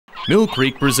Mill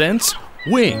Creek presents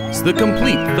Wings, the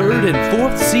complete third and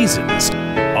fourth seasons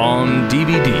on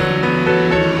DVD.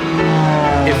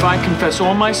 If I confess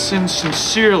all my sins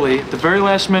sincerely, at the very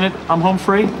last minute, I'm home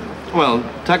free? Well,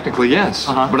 technically, yes.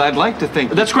 But I'd like to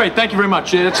think... That's great. Thank you very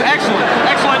much. It's excellent.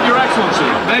 Excellent, Your Excellency.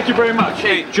 Thank you very much.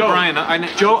 Hey, Joe. Brian,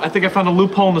 Joe, I think I found a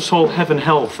loophole in this whole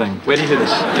heaven-hell thing. Wait till you hear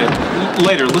this.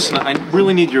 Later, listen, I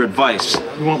really need your advice.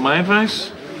 You want my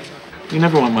advice? You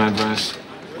never want my advice.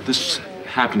 This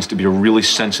happens to be a really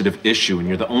sensitive issue, and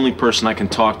you're the only person I can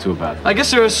talk to about it. I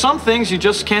guess there are some things you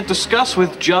just can't discuss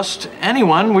with just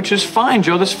anyone, which is fine,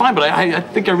 Joe. That's fine. But I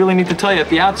think I really need to tell you at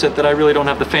the outset that I really don't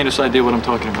have the faintest idea what I'm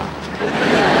talking about.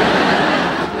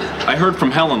 I heard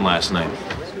from Helen last night.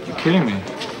 You're kidding me.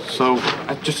 So,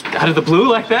 just out of the blue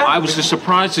like that? I was as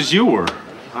surprised as you were.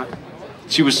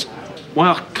 She was,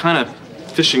 well, kind of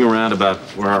fishing around about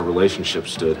where our relationship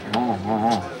stood.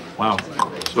 Wow.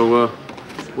 So,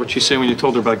 what'd she say when you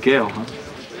told her about Gail, huh?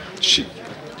 You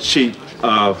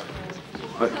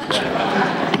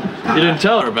didn't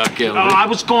tell her about Gail, did you? I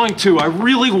was going to. I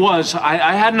really was.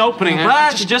 I had an opening.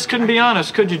 But you just couldn't be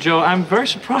honest, could you, Joe? I'm very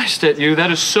surprised at you. That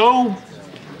is so...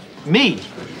 me.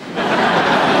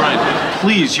 Brian,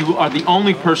 please, you are the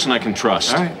only person I can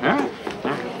trust. All right.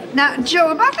 Now,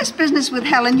 Joe, about this business with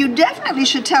Helen, you definitely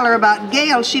should tell her about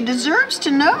Gail. She deserves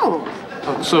to know.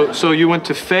 So you went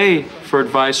to Faye for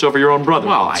advice over your own brother?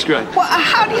 Well, that's good. Well,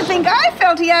 how do you think I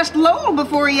felt he asked Lowell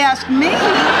before he asked me?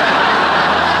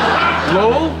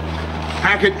 Lowell?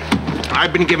 Hackett,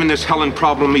 I've been giving this Helen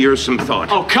problem of yours some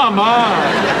thought. Oh, come on!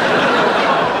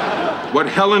 What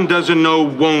Helen doesn't know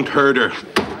won't hurt her.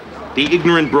 The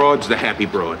ignorant broad's the happy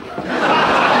broad.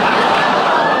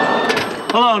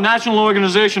 Hello, National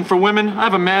Organization for Women. I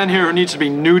have a man here who needs to be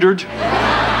neutered.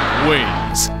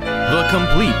 Wings, the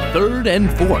complete third and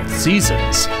fourth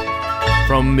seasons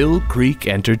from Mill Creek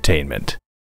Entertainment.